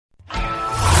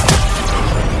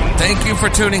Thank you for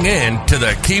tuning in to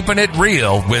the Keeping It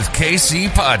Real with KC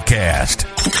podcast,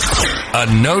 a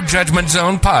no judgment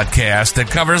zone podcast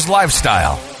that covers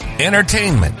lifestyle,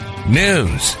 entertainment,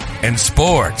 news, and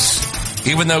sports.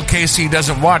 Even though KC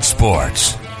doesn't watch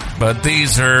sports, but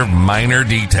these are minor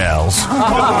details.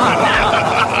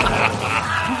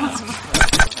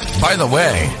 By the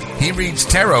way, he reads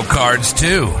tarot cards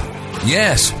too.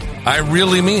 Yes, I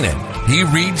really mean it. He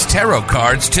reads tarot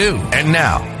cards too. And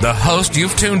now, the host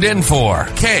you've tuned in for,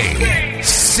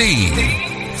 KC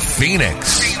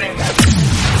Phoenix.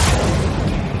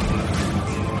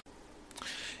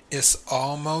 It's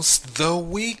almost the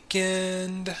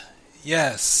weekend.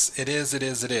 Yes, it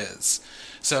is.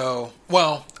 So,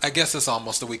 well, I guess it's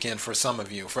almost the weekend for some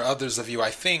of you. For others of you, I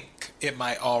think it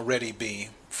might already be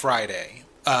Friday,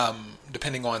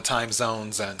 depending on time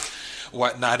zones and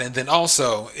whatnot. And then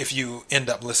also, if you end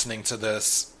up listening to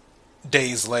this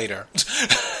days later.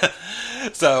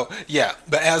 So, yeah.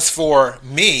 But as for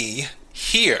me,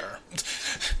 here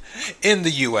in the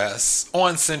U.S.,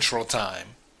 on Central Time,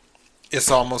 it's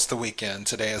almost the weekend.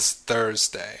 Today is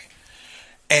Thursday.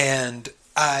 And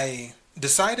I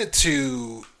decided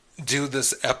to do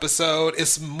this episode.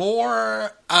 It's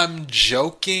more, I'm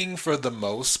joking for the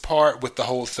most part with the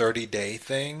whole 30-day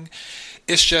thing.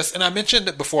 It's just, and I mentioned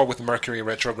it before with Mercury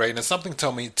retrograde, and something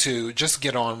told me to just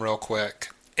get on real quick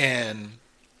and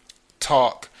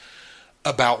talk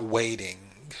about waiting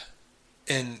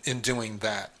in doing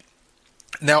that.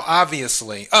 Now,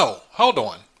 obviously, hold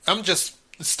on.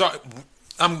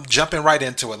 I'm jumping right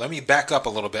into it. Let me back up a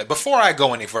little bit before I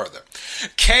go any further.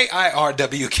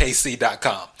 KIRWKC.com,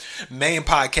 main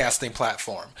podcasting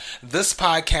platform. This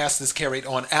podcast is carried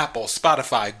on Apple,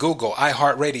 Spotify, Google,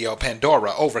 iHeartRadio,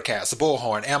 Pandora, Overcast,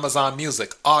 Bullhorn, Amazon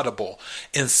Music, Audible,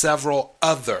 and several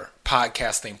other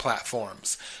podcasting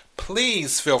platforms.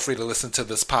 Please feel free to listen to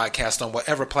this podcast on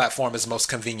whatever platform is most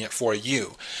convenient for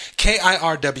you.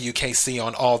 KIRWKC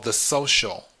on all the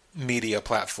social media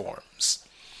platforms.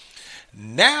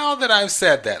 Now that I've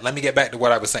said that, let me get back to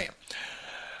what I was saying.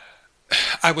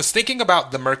 I was thinking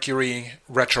about the Mercury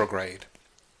retrograde,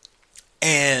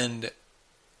 and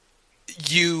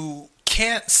you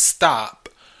can't stop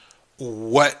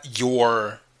what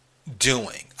you're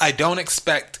doing. I don't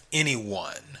expect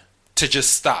anyone to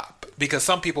just stop, because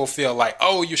some people feel like,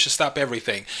 oh, you should stop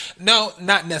everything. No,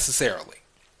 not necessarily.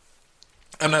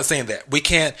 I'm not saying that. We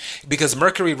can't, because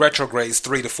Mercury retrogrades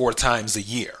 3 to 4 times a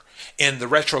year. In the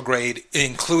retrograde,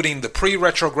 including the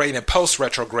pre-retrograde and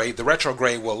post-retrograde, the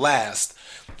retrograde will last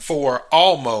for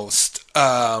almost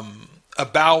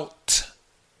about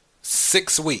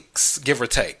 6 weeks, give or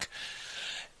take.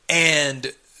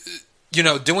 And,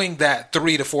 doing that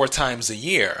 3 to 4 times a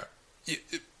year,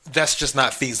 that's just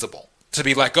not feasible. To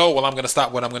be like, oh, well, I'm going to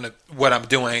stop what I'm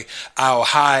doing. I'll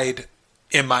hide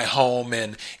in my home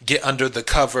and get under the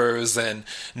covers and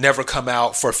never come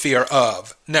out for fear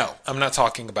of. No, I'm not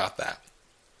talking about that.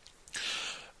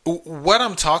 What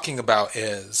I'm talking about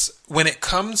is when it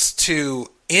comes to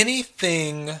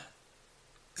anything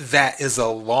that is a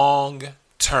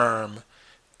long-term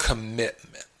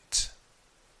commitment,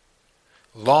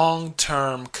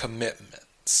 long-term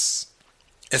commitments,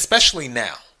 especially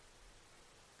now,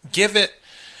 give it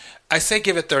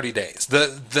 30 days.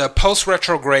 The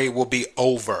post-retrograde will be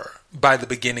over by the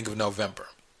beginning of November,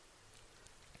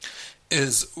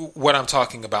 is what I'm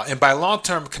talking about. And by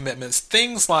long-term commitments,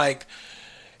 things like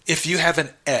if you have an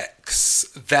ex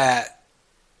that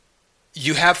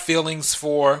you have feelings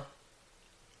for,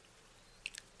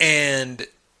 and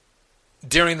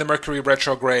during the Mercury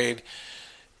retrograde,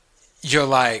 you're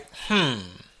like,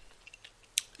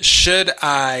 should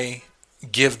I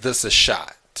give this a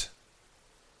shot?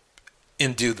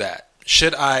 And do that?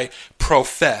 Should I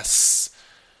profess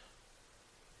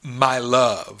my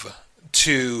love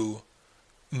to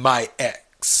my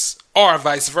ex? Or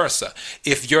vice versa.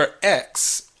 If your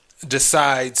ex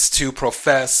decides to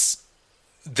profess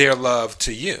their love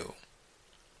to you,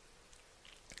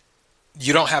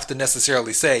 you don't have to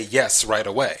necessarily say yes right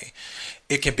away.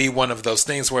 It can be one of those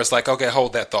things where it's like, okay,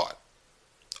 hold that thought.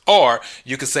 Or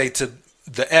you could say to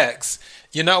the ex,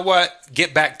 you know what?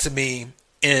 Get back to me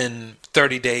in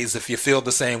 30 days. If you feel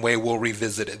the same way, we'll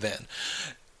revisit it then.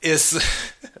 It's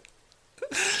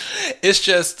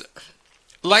just,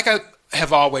 like I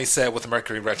have always said with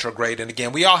Mercury retrograde, and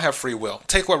again, we all have free will.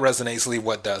 Take what resonates, leave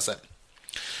what doesn't.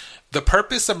 The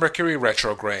purpose of Mercury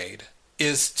retrograde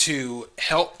is to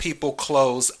help people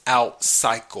close out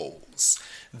cycles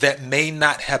that may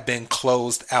not have been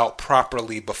closed out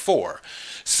properly before.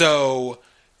 So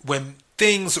when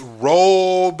things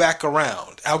roll back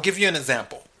around, I'll give you an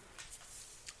example.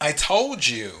 I told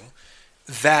you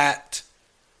that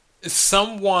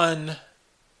someone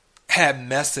had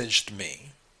messaged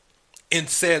me and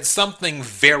said something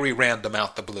very random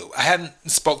out the blue. I hadn't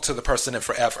spoke to the person in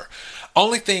forever.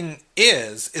 Only thing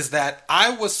is that I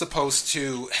was supposed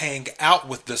to hang out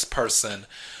with this person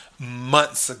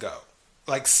months ago,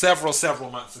 like several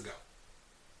months ago.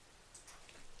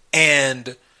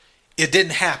 And it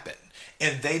didn't happen.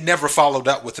 And they never followed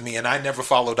up with me, and I never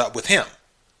followed up with him.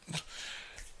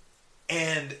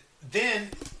 And then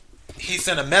he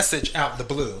sent a message out the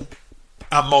blue.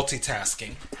 I'm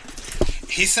multitasking.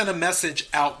 He sent a message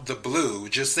out the blue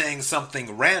just saying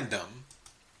something random.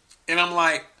 And I'm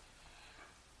like,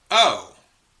 oh,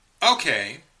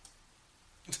 okay.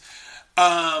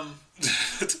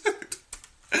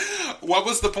 What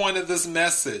was the point of this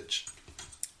message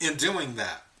in doing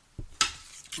that?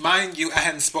 Mind you, I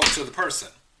hadn't spoke to the person.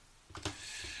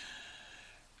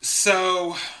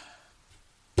 So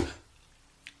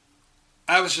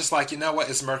I was just like, you know what?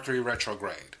 It's Mercury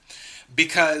retrograde.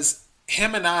 Because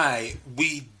him and I,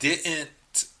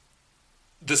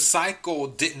 the cycle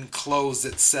didn't close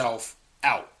itself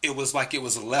out. It was like it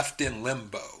was left in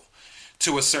limbo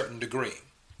to a certain degree.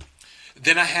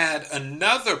 Then I had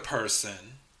another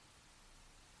person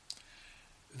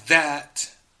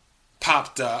that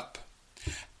popped up.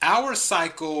 Our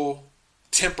cycle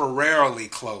temporarily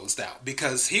closed out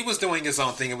because he was doing his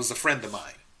own thing. It was a friend of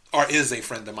mine, or is a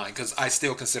friend of mine, because I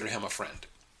still consider him a friend.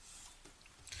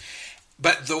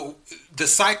 But the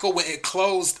cycle, when it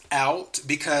closed out,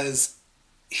 because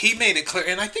he made it clear,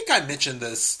 and I think I mentioned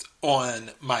this on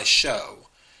my show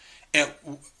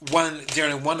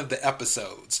during one of the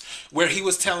episodes, where he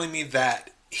was telling me that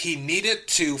he needed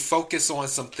to focus on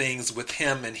some things with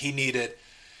him, and he needed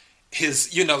his,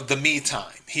 the me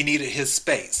time. He needed his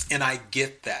space. And I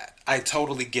get that. I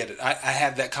totally get it. I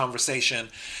had that conversation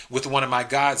with one of my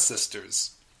god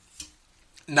sisters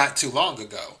not too long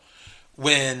ago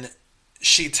when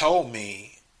she told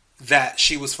me that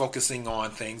she was focusing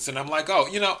on things. And I'm like, oh,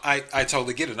 I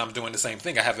totally get it. I'm doing the same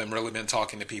thing. I haven't really been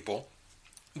talking to people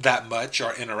that much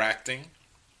or interacting.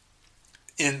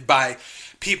 And by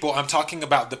people, I'm talking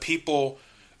about the people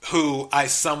who I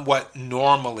somewhat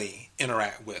normally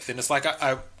interact with. And it's like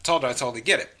I told her I totally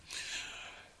get it.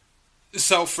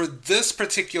 So for this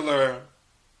particular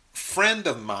friend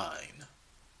of mine,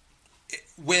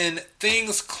 when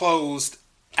things closed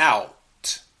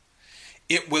out,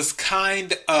 it was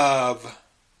kind of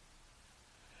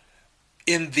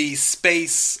in the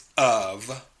space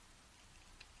of,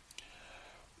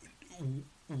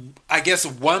 I guess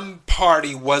one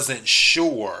party wasn't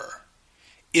sure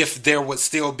if there would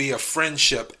still be a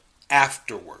friendship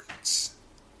afterwards.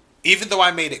 Even though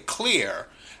I made it clear,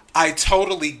 I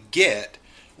totally get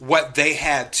what they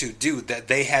had to do, that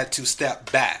they had to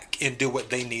step back and do what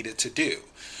they needed to do.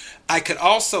 I could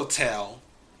also tell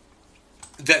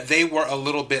that they were a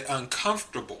little bit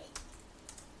uncomfortable.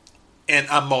 And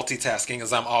I'm multitasking,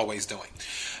 as I'm always doing.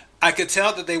 I could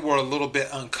tell that they were a little bit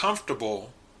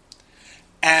uncomfortable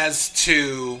as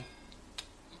to,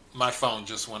 my phone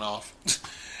just went off,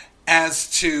 as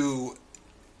to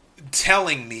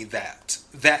telling me that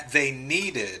they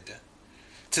needed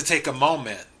to take a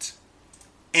moment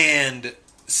and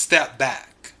step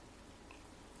back.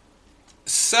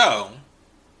 So,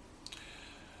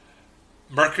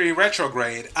 Mercury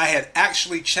retrograde, I had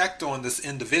actually checked on this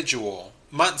individual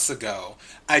months ago.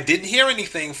 I didn't hear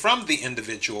anything from the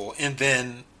individual, and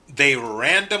then they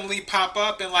randomly pop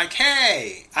up and like,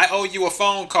 hey, I owe you a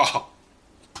phone call.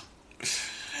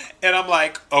 And I'm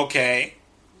like, okay.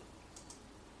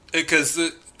 Because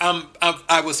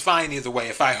I was fine either way.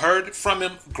 If I heard from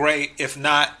him, great. If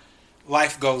not,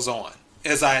 life goes on.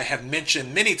 As I have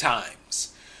mentioned many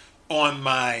times on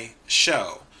my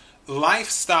show, life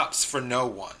stops for no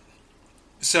one.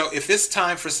 So if it's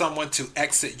time for someone to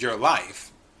exit your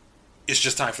life, it's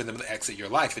just time for them to exit your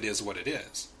life. It is what it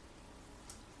is.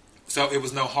 So it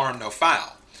was no harm, no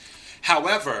foul.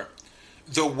 However,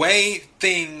 the way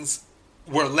things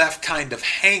were left kind of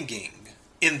hanging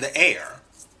in the air,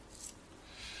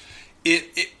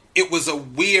 it was a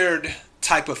weird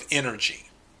type of energy.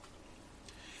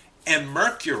 And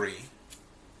Mercury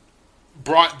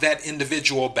brought that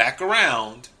individual back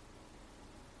around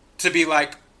to be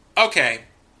like, okay,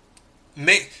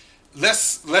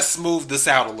 let's move this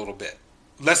out a little bit.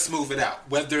 Let's move it out.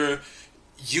 Whether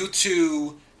you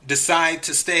two decide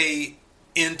to stay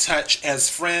in touch as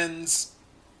friends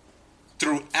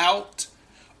throughout,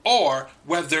 or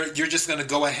whether you're just going to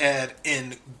go ahead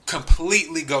and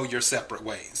completely go your separate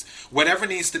ways. Whatever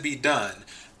needs to be done,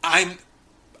 I'm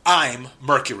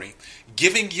Mercury,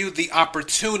 giving you the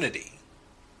opportunity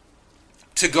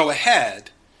to go ahead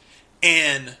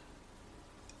and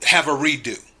have a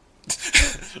redo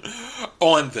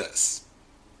on this.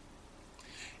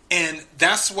 And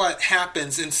that's what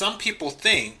happens. And some people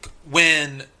think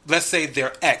when, let's say,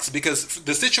 their ex, because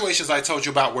the situations I told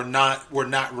you about were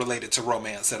not related to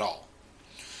romance at all.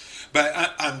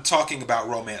 But I'm talking about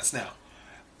romance now,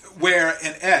 where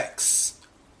an ex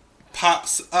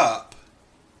pops up,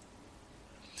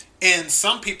 and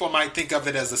some people might think of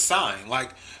it as a sign,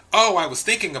 like, oh, I was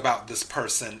thinking about this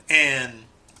person, and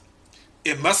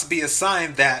it must be a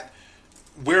sign that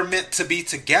we're meant to be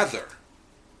together,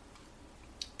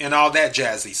 and all that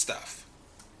jazzy stuff.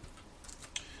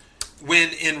 When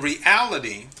in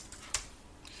reality,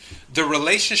 the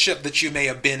relationship that you may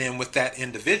have been in with that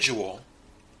individual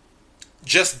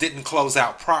just didn't close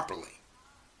out properly.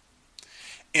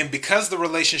 And because the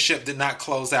relationship did not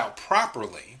close out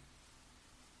properly,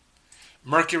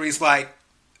 Mercury's like,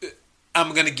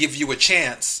 I'm going to give you a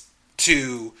chance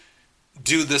to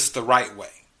do this the right way,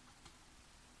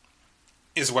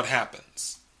 is what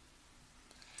happens.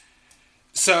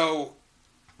 So,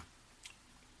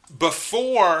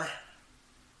 before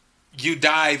you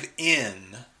dive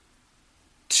in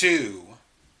to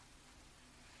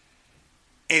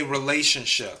a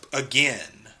relationship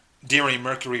again during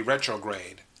Mercury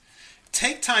retrograde,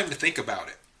 take time to think about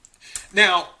it.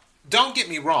 Now, don't get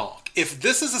me wrong. If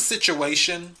this is a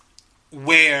situation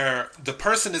where the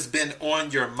person has been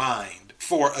on your mind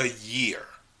for a year,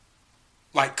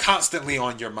 like constantly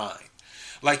on your mind,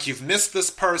 like you've missed this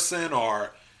person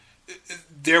or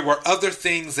there were other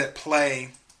things at play,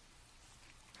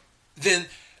 then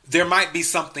there might be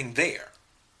something there.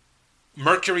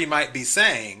 Mercury might be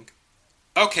saying,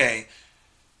 okay,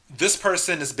 this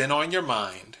person has been on your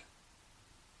mind.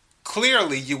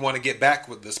 Clearly you want to get back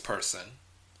with this person.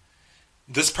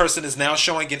 This person is now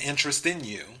showing an interest in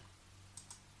you.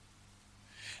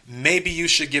 Maybe you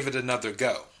should give it another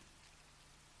go.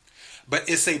 But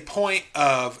it's a point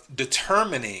of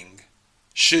determining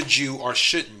should you or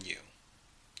shouldn't you.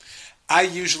 I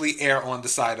usually err on the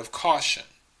side of caution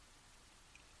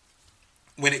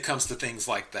when it comes to things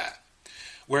like that.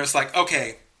 Where it's like,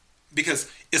 okay, because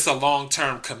it's a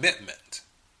long-term commitment.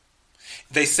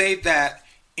 They say that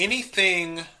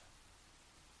anything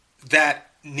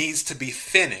that needs to be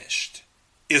finished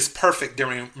is perfect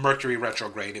during Mercury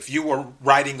retrograde. If you were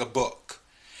writing a book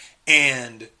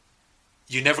and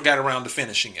you never got around to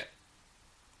finishing it,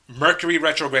 Mercury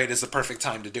retrograde is the perfect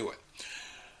time to do it.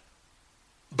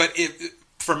 But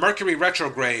for Mercury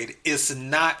retrograde, it's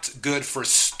not good for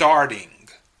starting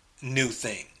new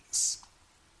things.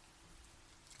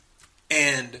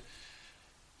 And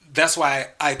that's why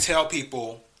I tell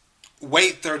people,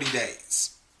 wait 30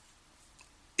 days.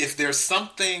 If there's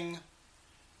something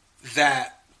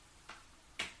that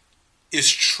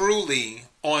is truly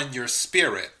on your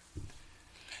spirit,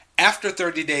 after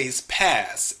 30 days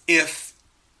pass, if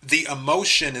the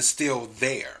emotion is still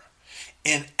there,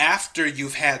 and after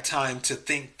you've had time to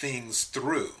think things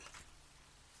through,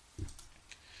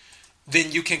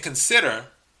 then you can consider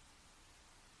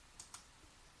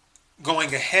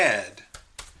going ahead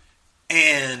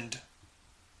and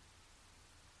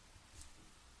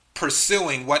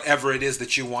pursuing whatever it is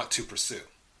that you want to pursue.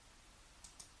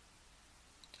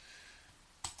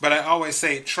 But I always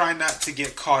say, try not to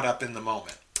get caught up in the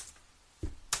moment.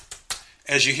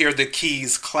 As you hear the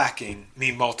keys clacking,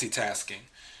 me multitasking.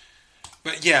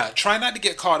 But yeah, try not to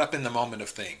get caught up in the moment of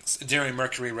things during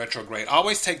Mercury retrograde.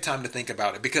 Always take time to think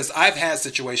about it, because I've had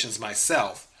situations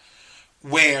myself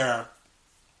where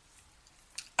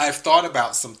I've thought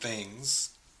about some things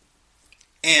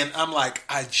and I'm like,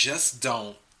 I just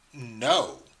don't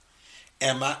know.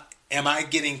 Am I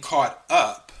getting caught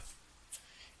up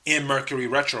in Mercury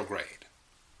retrograde?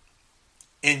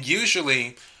 And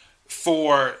usually,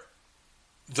 for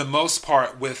the most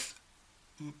part, with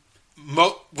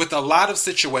a lot of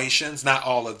situations, not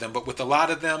all of them, but with a lot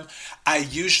of them, I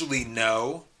usually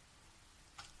know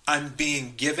I'm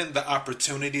being given the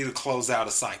opportunity to close out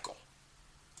a cycle,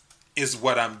 is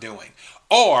what I'm doing.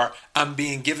 Or I'm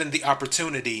being given the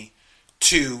opportunity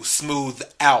to smooth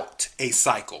out a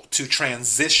cycle, to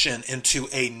transition into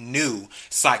a new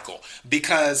cycle.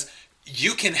 Because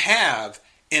you can have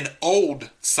an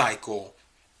old cycle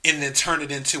and then turn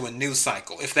it into a new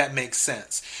cycle, if that makes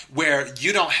sense. Where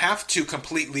you don't have to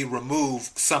completely remove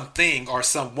something or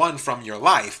someone from your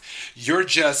life. You're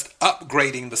just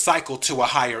upgrading the cycle to a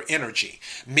higher energy.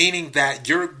 Meaning that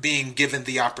you're being given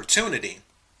the opportunity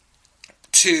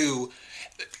to,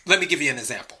 let me give you an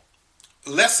example.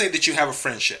 Let's say that you have a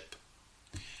friendship.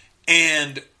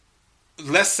 And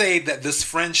let's say that this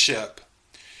friendship,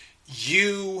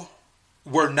 you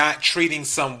were not treating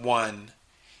someone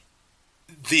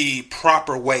the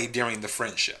proper way during the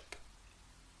friendship,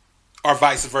 or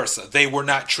vice versa. They were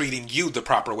not treating you the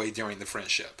proper way during the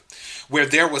friendship, where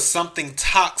there was something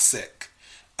toxic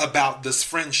about this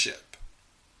friendship.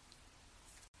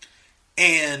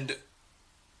 And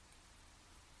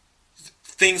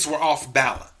things were off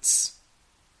balance.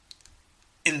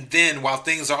 And then while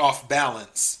things are off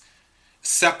balance,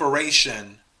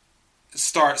 separation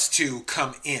starts to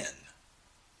come in.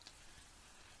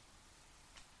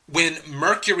 When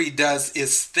Mercury does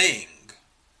its thing,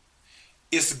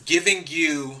 it's giving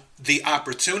you the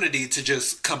opportunity to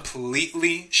just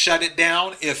completely shut it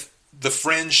down. If the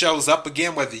friend shows up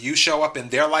again, whether you show up in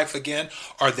their life again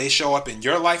or they show up in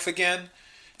your life again,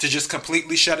 to just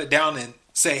completely shut it down and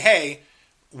say, hey,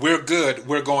 we're good,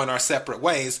 we're going our separate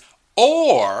ways.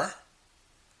 Or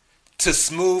to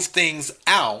smooth things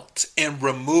out and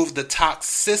remove the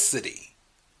toxicity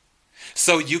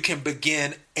so you can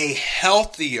begin a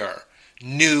healthier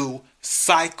new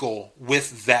cycle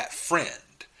with that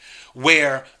friend,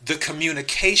 where the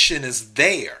communication is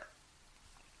there,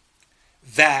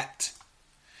 that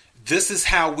this is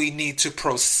how we need to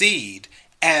proceed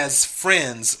as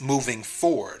friends moving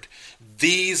forward.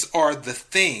 These are the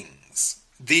things,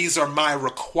 these are my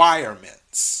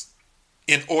requirements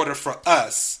in order for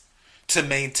us to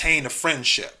maintain a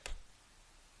friendship,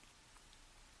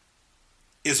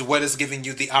 is what is giving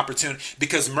you the opportunity.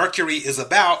 Because Mercury is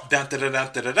about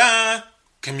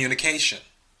communication.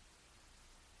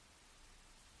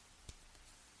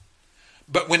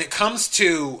 But when it comes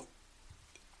to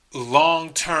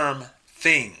long-term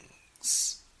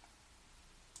things,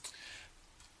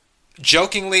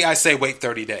 jokingly I say wait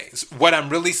 30 days. What I'm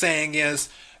really saying is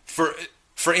for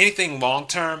anything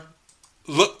long-term,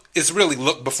 it's really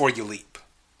look before you leap.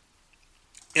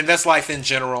 And that's life in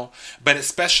general, but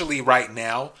especially right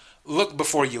now, look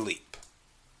before you leap.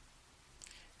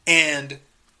 And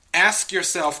ask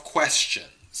yourself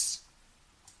questions.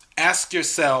 Ask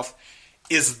yourself,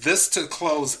 is this to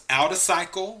close out a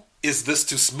cycle? Is this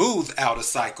to smooth out a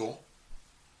cycle?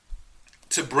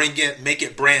 To make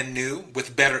it brand new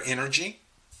with better energy?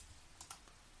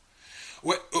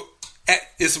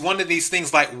 It's one of these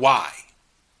things like why?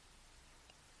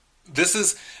 This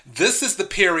is the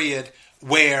period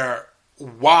where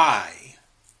why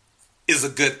is a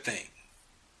good thing.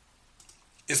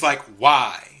 It's like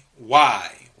why?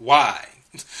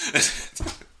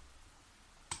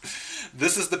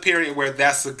 This is the period where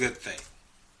that's a good thing.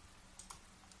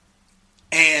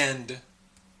 And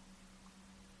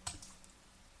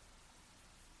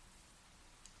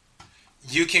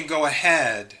you can go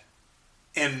ahead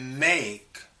and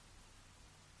make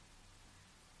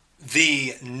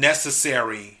the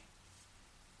necessary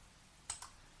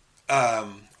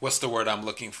what's the word I'm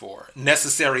looking for?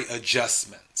 Necessary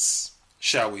adjustments,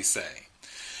 shall we say.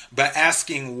 But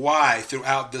asking why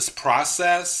throughout this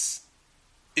process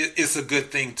is a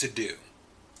good thing to do.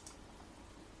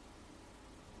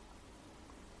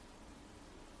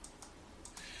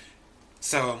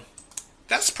 So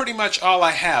that's pretty much all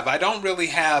I have. I don't really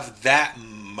have that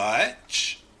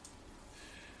much.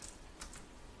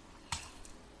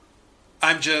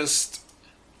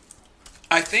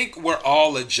 I think we're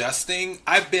all adjusting.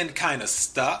 I've been kind of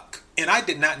stuck, and I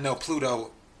did not know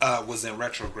Pluto was in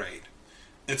retrograde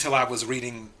until I was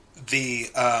reading the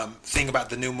thing about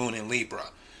the new moon in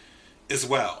Libra as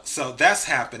well. So that's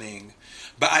happening,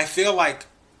 but I feel like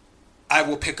I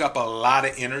will pick up a lot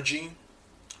of energy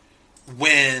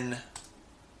when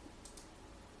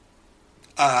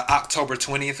October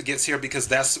 20th gets here, because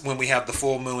that's when we have the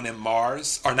full moon in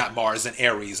Mars, or not Mars, in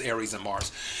Aries and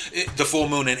Mars. The full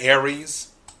moon in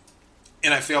Aries.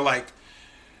 And I feel like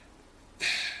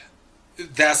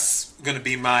that's going to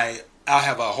be I'll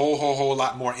have a whole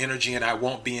lot more energy, and I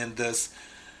won't be in this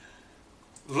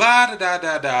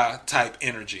la-da-da-da-da type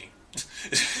energy.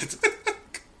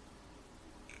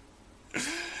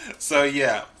 So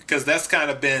yeah, because that's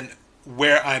kind of been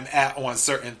where I'm at on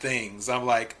certain things. I'm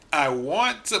like, I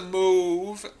want to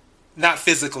move, not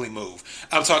physically move.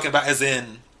 I'm talking about as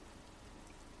in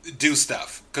do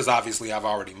stuff, because obviously I've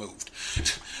already moved.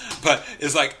 But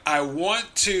it's like, I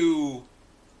want to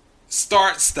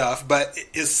start stuff, but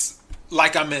it's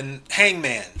like I'm in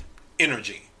hangman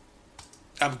energy.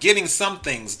 I'm getting some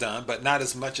things done, but not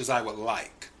as much as I would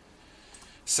like.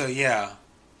 So yeah,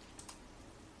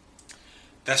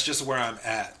 that's just where I'm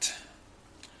at.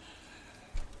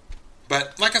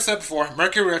 But like I said before,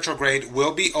 Mercury retrograde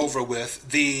will be over with.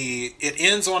 It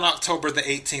ends on October the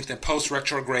 18th, and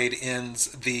post-retrograde ends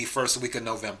the first week of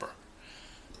November.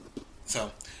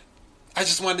 So I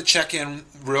just wanted to check in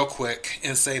real quick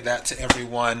and say that to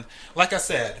everyone. Like I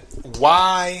said,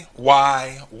 why?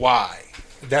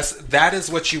 That is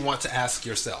what you want to ask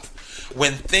yourself.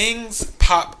 When things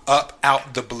pop up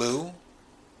out the blue,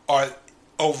 or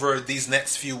over these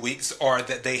next few weeks, or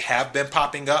that they have been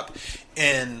popping up,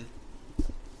 and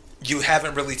you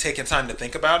haven't really taken time to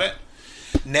think about it,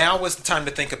 now is the time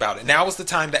to think about it. Now is the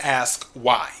time to ask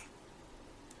why.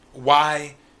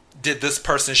 Why did this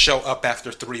person show up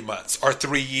after 3 months or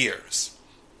 3 years?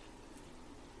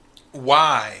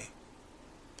 Why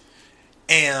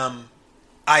am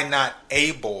I not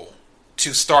able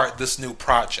to start this new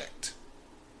project?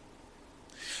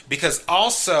 Because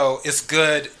also it's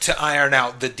good to iron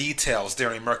out the details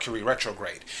during Mercury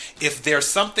retrograde. If there's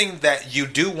something that you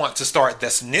do want to start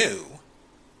that's new,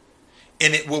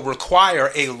 and it will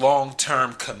require a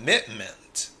long-term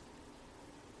commitment,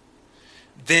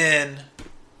 then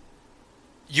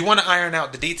you want to iron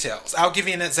out the details. I'll give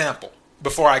you an example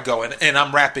before I go, and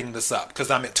I'm wrapping this up because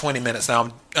I'm at 20 minutes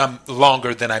now. I'm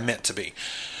longer than I meant to be.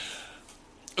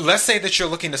 Let's say that you're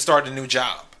looking to start a new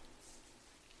job.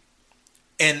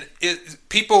 And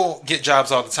people get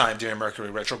jobs all the time during Mercury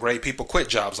retrograde. People quit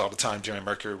jobs all the time during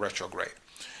Mercury retrograde.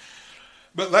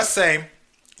 But let's say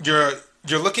you're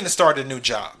looking to start a new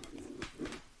job.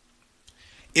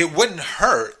 It wouldn't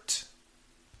hurt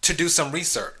to do some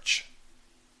research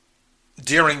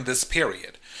during this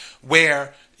period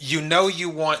where you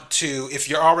want to, if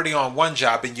you're already on one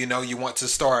job and you want to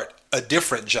start a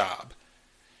different job,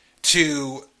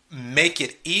 to make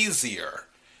it easier.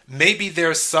 Maybe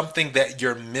there's something that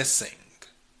you're missing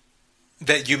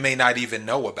that you may not even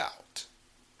know about.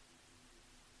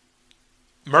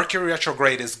 Mercury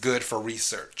retrograde is good for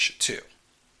research too.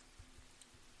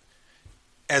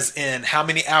 As in, how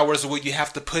many hours will you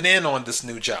have to put in on this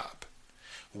new job?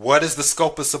 What is the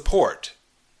scope of support?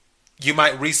 You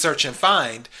might research and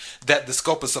find that the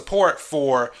scope of support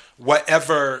for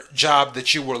whatever job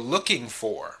that you were looking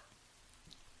for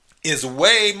is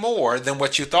way more than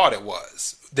what you thought it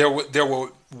was. There were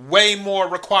way more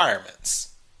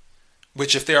requirements,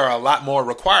 which if there are a lot more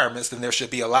requirements, then there should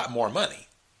be a lot more money.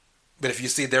 But if you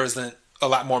see there isn't a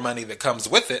lot more money that comes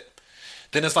with it,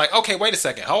 then it's like, okay, wait a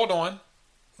second, hold on.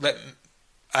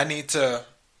 I need to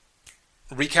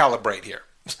recalibrate here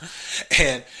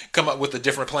and come up with a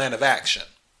different plan of action.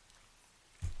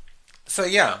 So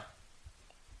yeah,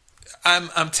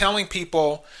 I'm telling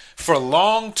people, for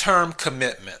long-term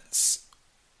commitments,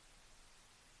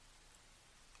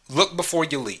 look before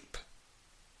you leap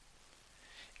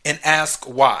and ask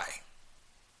why.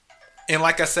 And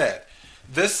like I said,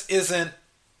 this isn't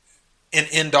an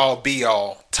end-all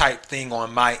be-all type thing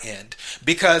on my end,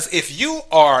 because if you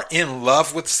are in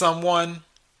love with someone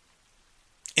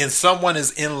and someone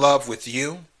is in love with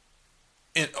you,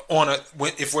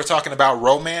 if we're talking about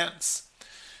romance,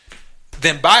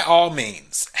 then by all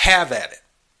means, have at it.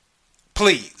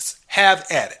 Please, have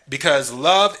at it. Because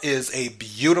love is a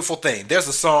beautiful thing. There's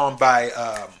a song by,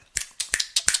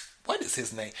 what is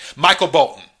his name? Michael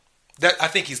Bolton. I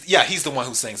think he's the one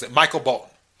who sings it. Michael Bolton.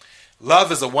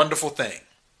 Love is a wonderful thing.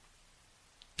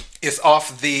 It's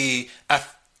off the,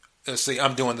 let's see,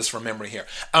 I'm doing this from memory here.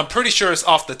 I'm pretty sure it's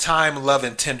off the Time, Love,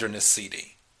 and Tenderness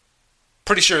CD.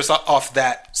 Pretty sure it's off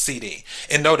that CD.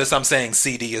 And notice I'm saying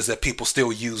CD is that people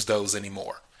still use those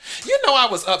anymore. I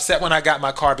was upset when I got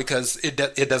my car because it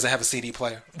doesn't have a CD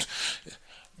player.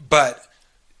 But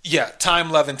yeah,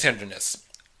 Time, Love, and Tenderness.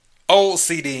 Old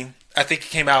CD. I think it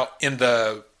came out in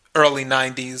the early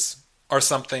 90s or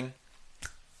something.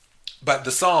 But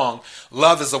the song,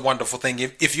 Love is a Wonderful Thing,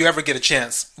 if you ever get a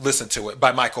chance, listen to it,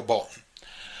 by Michael Bolton.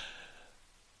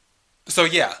 So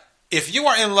yeah, if you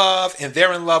are in love and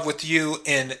they're in love with you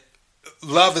and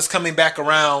love is coming back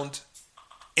around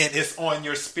and it's on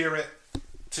your spirit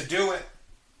to do it,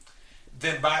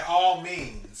 then by all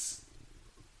means,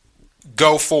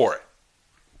 go for it.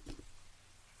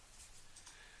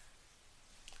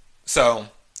 So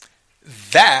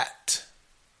that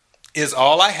is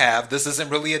all I have. This isn't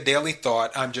really a daily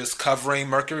thought. I'm just covering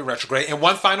Mercury retrograde. And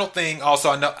one final thing,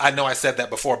 also, I know I said that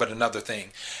before, but another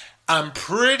thing. I'm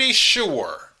pretty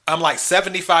sure, I'm like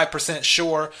 75%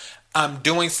 sure, I'm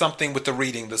doing something with the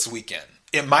reading this weekend.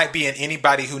 It might be an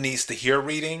anybody who needs to hear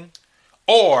reading,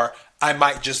 or I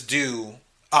might just do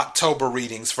October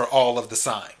readings for all of the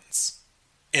signs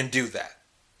and do that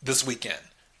this weekend.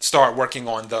 Start working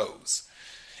on those,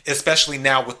 especially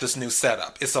now with this new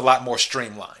setup. It's a lot more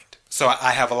streamlined. So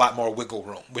I have a lot more wiggle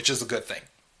room, which is a good thing.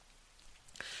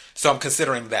 So I'm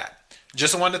considering that.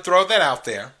 Just wanted to throw that out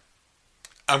there.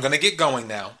 I'm going to get going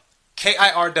now.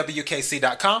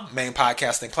 KIRWKC.com, main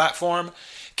podcasting platform.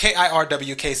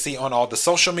 KIRWKC on all the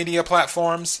social media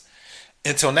platforms.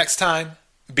 Until next time,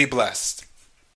 be blessed.